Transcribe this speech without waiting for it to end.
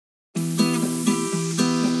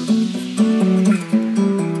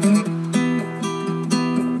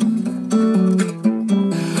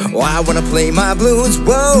Why wanna play my blues?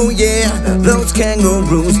 Whoa, yeah, those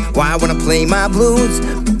kangaroos. Why wanna play my blues?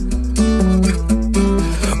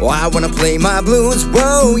 Why wanna play my blues?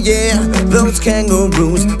 Whoa, yeah, those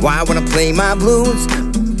kangaroos. Why wanna play my blues?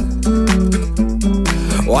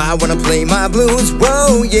 Why wanna play my blues?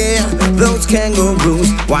 Whoa, yeah, those kangaroos.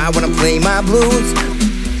 Why wanna play my blues?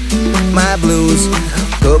 My blues.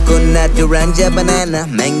 Coconut, orange, banana,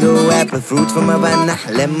 mango, apple, fruit from Havana,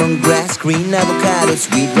 lemongrass, green avocado,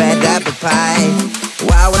 sweet red apple pie.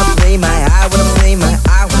 Why wanna play my, I wanna play my,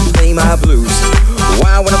 I wanna play my blues.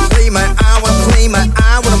 Why wanna play my, I wanna play my,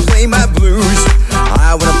 I wanna play my blues.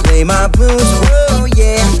 I wanna play my blues, whoa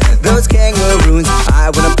yeah, those kangaroos.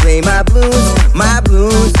 I wanna play my blues, my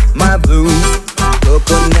blues, my blues.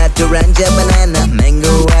 Coconut, orange, banana,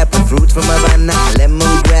 mango, apple, fruit from Havana,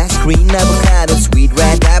 lemongrass, green avocado, sweet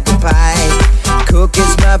red apple pie.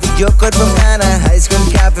 Cookies, muffin, yogurt from Ghana, ice cream,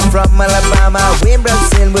 coffee from Alabama, wind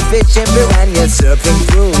Brazil with fish and piranha, surfing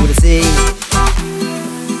through the sea.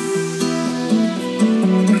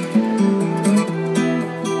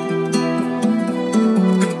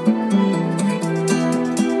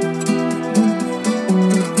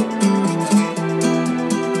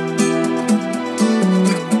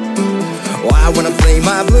 Why wanna play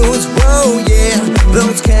my blues? Whoa, yeah,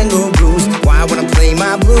 those kangaroos. Why wanna play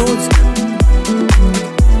my blues?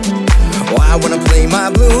 Why wanna play my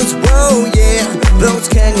blues? Whoa, yeah, those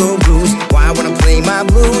kangaroos. Why wanna play my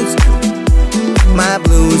blues? My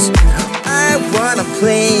blues. I wanna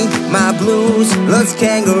play my blues, those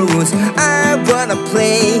kangaroos. I wanna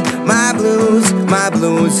play my blues, my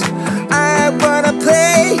blues. I wanna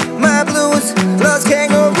play my blues, those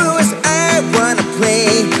kangaroos. I wanna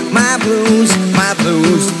play my blues, my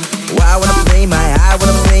blues. Why wanna play my, I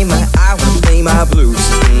wanna play my, I wanna play my blues.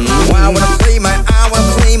 Why wanna play my, I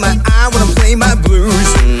wanna play my, I wanna play my blues.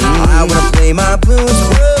 I wanna play my blues,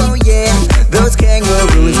 whoa yeah, those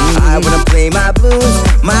kangaroos. I wanna play my blues,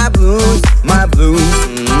 my blues, my blues.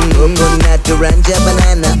 Coconut, orange,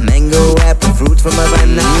 banana, mango, apple, fruit from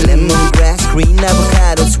Havana, lemongrass, green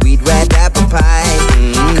avocado, sweet red apple pie.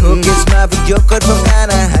 Cookies, muffin, yogurt from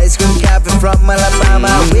Ghana, ice cream, coffee from Alabama,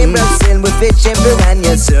 wind Brazil with fish and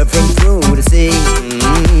piranha, surfing through the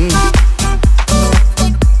sea.